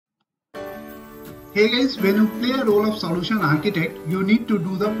Hey guys, when you play a role of solution architect, you need to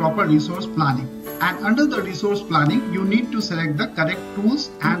do the proper resource planning. And under the resource planning, you need to select the correct tools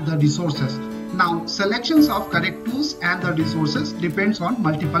and the resources. Now, selections of correct tools and the resources depends on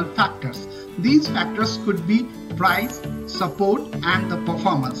multiple factors. These factors could be price, support, and the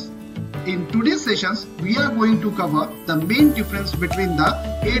performance. In today's sessions, we are going to cover the main difference between the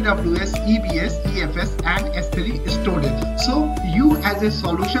AWS EBS EFS and S3 storage. So, you as a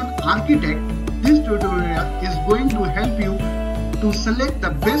solution architect, this tutorial is going to help you to select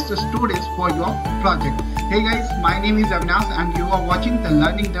the best storage for your project. Hey guys, my name is Avinash and you are watching the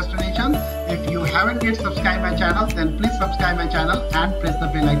Learning Destination. If you haven't yet subscribed my channel, then please subscribe my channel and press the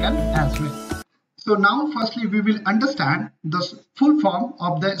bell icon as well. So now firstly we will understand the full form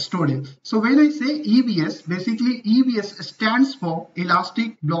of the storage. So when I say EBS, basically EBS stands for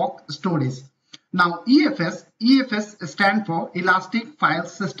Elastic Block Storage. Now EFS stands for Elastic File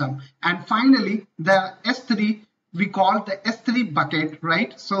System, and finally the S3 we call the S3 bucket,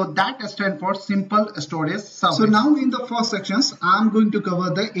 right? So that stands for Simple Storage Service. So now in the first sections, I'm going to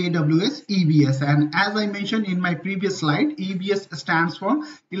cover the AWS EBS, and as I mentioned in my previous slide, EBS stands for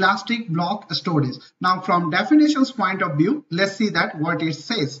Elastic Block Storage. Now from definitions point of view, let's see that what it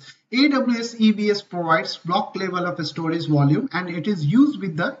says. AWS EBS provides block level of storage volume and it is used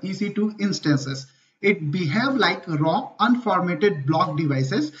with the EC2 instances. It behaves like raw unformatted block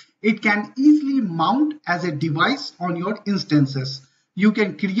devices. It can easily mount as a device on your instances. You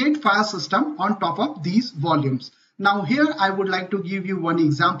can create file system on top of these volumes. Now here I would like to give you one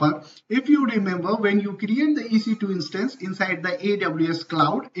example. If you remember, when you create the EC2 instance inside the AWS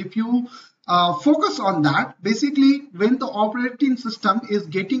cloud, if you focus on that, basically when the operating system is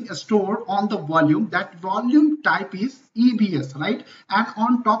getting stored on the volume, that volume type is EBS, right? And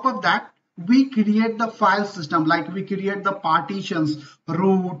on top of that, we create the file system, like we create the partitions,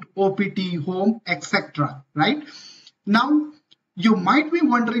 root, OPT, home, etc. Right? Now, you might be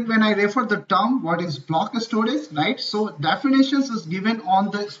wondering when I refer the term, what is block storage, right? So definitions is given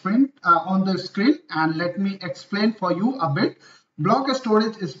on the screen, and let me explain for you a bit. Block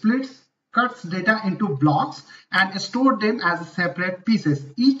storage cuts data into blocks and store them as separate pieces.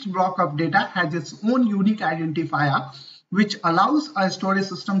 Each block of data has its own unique identifier, which allows a storage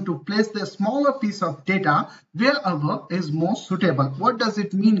system to place the smaller piece of data wherever is most suitable. What does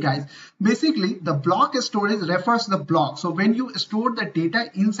it mean, guys? Basically, the block storage refers to the block. So when you store the data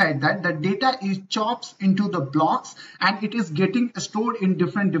inside that, the data is chopped into the blocks and it is getting stored in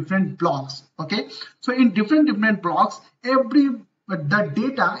different blocks. Okay, so in different blocks, the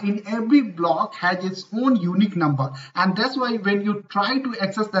data in every block has its own unique number, and that's why when you try to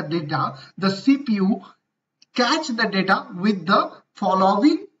access the data, the CPU catch the data with the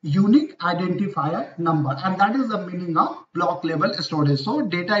following unique identifier number, and that is the meaning of block level storage. So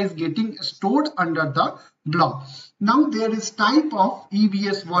data is getting stored under the block. Now there is type of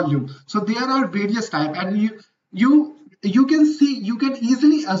EBS volume. So there are various types, and you can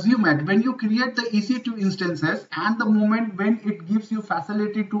easily assume it when you create the EC2 instances, and the moment when it gives you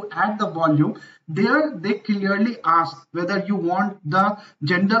facility to add the volume, there they clearly ask whether you want the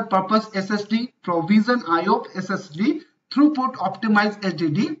general purpose SSD, provision IO SSD, throughput optimized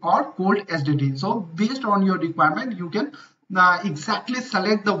SSD, or cold SSD. So based on your requirement, you can exactly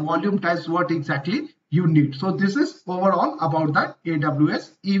select the volume types what exactly you need. So this is overall about the AWS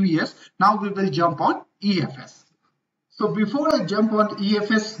EBS. Now we will jump on EFS. So before I jump on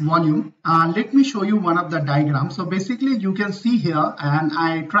EFS volume, let me show you one of the diagrams. So basically you can see here, and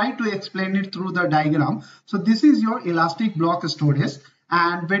I try to explain it through the diagram. So this is your Elastic Block Storage,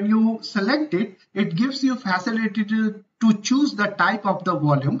 and when you select it, it gives you facility to choose the type of the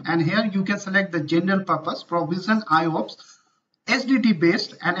volume, and here you can select the general purpose, provision IOPS, SSD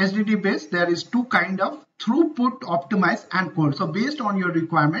based, and SSD based there is two kind of throughput optimized and cold. So based on your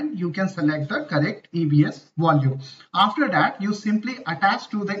requirement, you can select the correct EBS volume. After that, you simply attach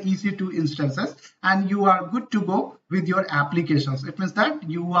to the EC2 instances and you are good to go with your applications. It means that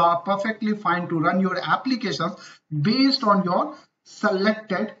you are perfectly fine to run your applications based on your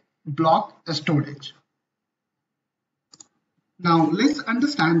selected block storage. Now let's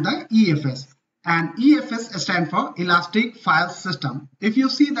understand the EFS. And EFS stands for Elastic File System. If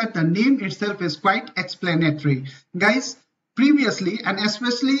you see that the name itself is quite explanatory. Guys, previously, and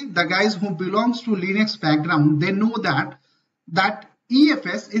especially the guys who belongs to Linux background, they know that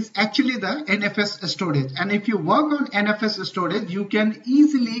EFS is actually the NFS storage. And if you work on NFS storage, you can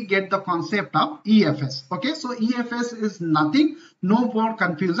easily get the concept of EFS. Okay, so EFS is nothing, no more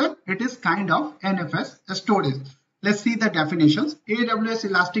confusion. It is kind of NFS storage. Let's see the definitions. AWS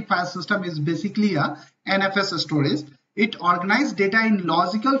Elastic File System is basically a NFS storage. It organizes data in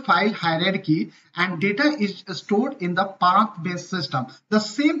logical file hierarchy, and data is stored in the path-based system. The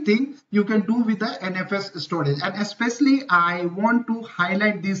same thing you can do with the NFS storage, and especially I want to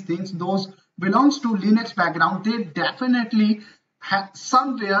highlight these things. Those belongs to Linux background, they definitely have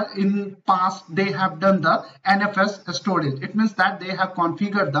somewhere in past they have done the NFS storage. It means that they have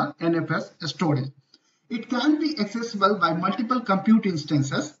configured the NFS storage. It can be accessible by multiple compute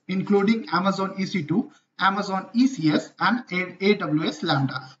instances, including Amazon EC2, Amazon ECS, and AWS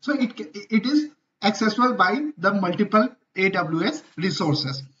Lambda. So it is accessible by the multiple AWS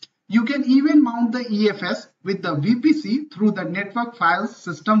resources. You can even mount the EFS with the VPC through the network file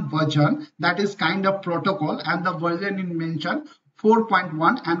system version, that is kind of protocol, and the version in mentioned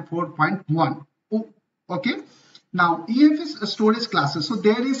 4.1 and 4.1. Okay. Now EFS storage classes. So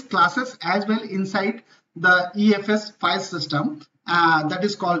there is classes as well inside the EFS file system that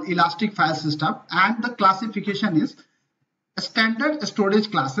is called elastic file system, and the classification is standard storage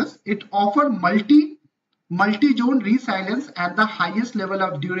classes. It offers multi-zone resilience at the highest level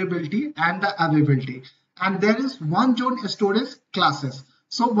of durability and the availability. And there is one zone storage classes.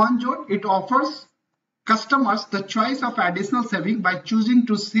 So one zone, it offers customers the choice of additional saving by choosing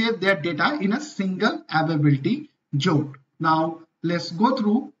to save their data in a single availability zone. Now let's go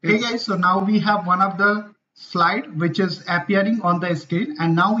through. Hey guys, so now we have one of the slide which is appearing on the screen,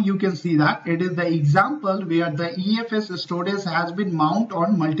 and now you can see that it is the example where the EFS storage has been mounted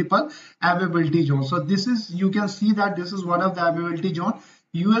on multiple availability zones. So this is, you can see that this is one of the availability zone,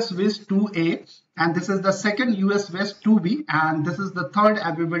 US West 2A, and this is the second US West 2B, and this is the third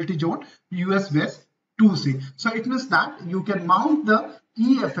availability zone, US West 2C. So it means that you can mount the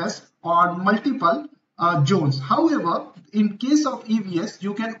EFS on multiple zones. However, in case of EBS,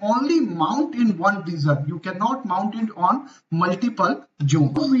 you can only mount in one region. You cannot mount it on multiple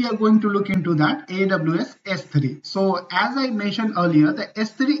zones. So we are going to look into that AWS S3. So as I mentioned earlier, the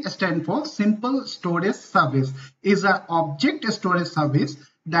S3 stands for Simple Storage Service. Is an object storage service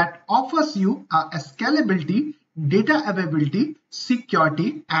that offers you a scalability, data availability,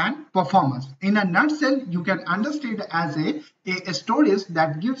 security, and performance. In a nutshell, you can understand as a storage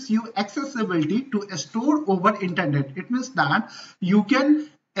that gives you accessibility to store over internet. It means that you can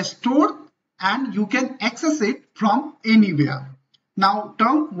store and you can access it from anywhere. Now,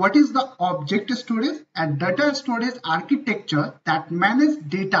 what is the object storage? A data storage architecture that manages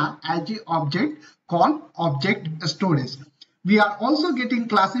data as an object called object storage. We are also getting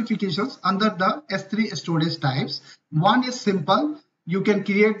classifications under the S3 storage types. One is simple. You can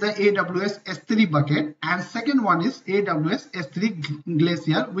create the AWS S3 bucket, and second one is AWS S3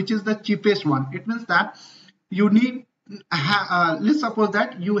 Glacier, which is the cheapest one. It means that you need, let's suppose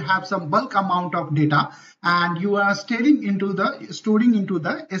that you have some bulk amount of data and you are storing into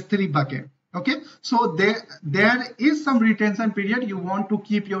the S3 bucket. Okay, so there is some retention period. You want to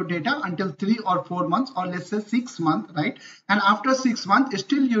keep your data until 3 or 4 months, or let's say 6 months, right? And after 6 months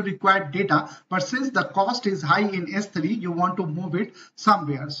still you require data, but since the cost is high in S3, you want to move it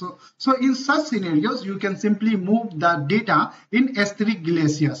somewhere. So in such scenarios you can simply move the data in S3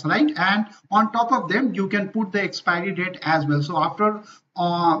 glaciers, right? And on top of them you can put the expiry date as well. So after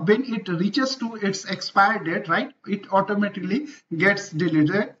when it reaches to its expired date, right, it automatically gets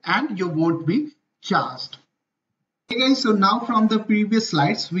deleted and you won't be charged. Okay guys, so now from the previous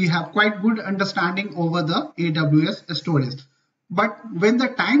slides we have quite good understanding over the AWS storage, but when the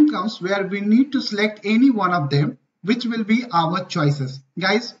time comes where we need to select any one of them, which will be our choices?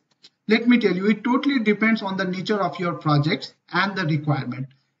 Guys, let me tell you, it totally depends on the nature of your projects and the requirement.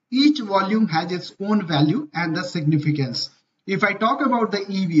 Each volume has its own value and the significance. If I talk about the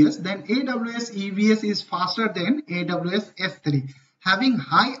EBS, then AWS EBS is faster than AWS S3, having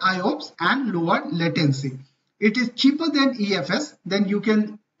high IOPS and lower latency. It is cheaper than EFS, then you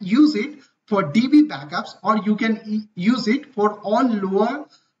can use it for DB backups, or you can use it for all lower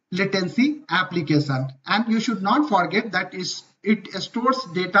latency application. And you should not forget that it stores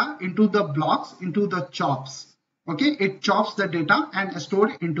data into the blocks, into the chops. Okay, it chops the data and store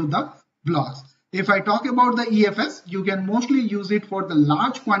it into the blocks. If I talk about the EFS, you can mostly use it for the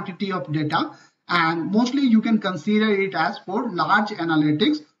large quantity of data, and mostly you can consider it as for large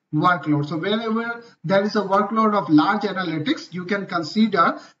analytics workload. So wherever there is a workload of large analytics, you can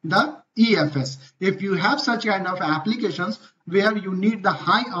consider the EFS. If you have such kind of applications where you need the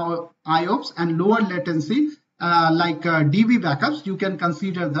high IOPS and lower latency like DB backups, you can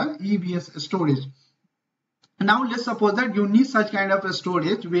consider the EBS storage. Now let's suppose that you need such kind of a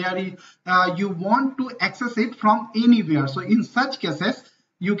storage where you want to access it from anywhere. So in such cases,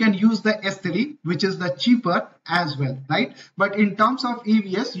 you can use the S3, which is the cheaper as well, right? But in terms of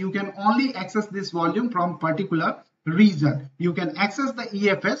EBS, you can only access this volume from particular region. You can access the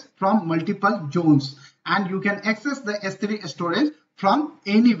EFS from multiple zones, and you can access the S3 storage from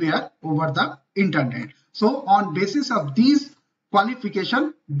anywhere over the internet. So on basis of these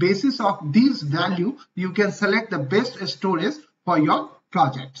qualification, basis of these value, you can select the best storage for your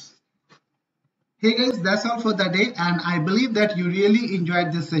projects. Hey guys, that's all for the day, and I believe that you really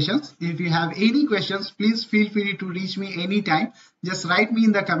enjoyed this sessions. If you have any questions, please feel free to reach me anytime. Just write me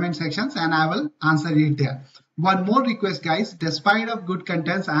in the comment sections and I will answer it there. One more request guys, despite of good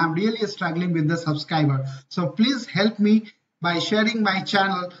contents, I am really struggling with the subscriber. So please help me by sharing my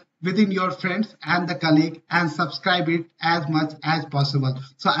channel within your friends and the colleague and subscribe it as much as possible.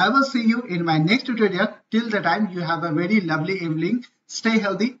 So I will see you in my next tutorial. Till the time, you have a very lovely evening. Stay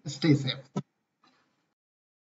healthy, stay safe.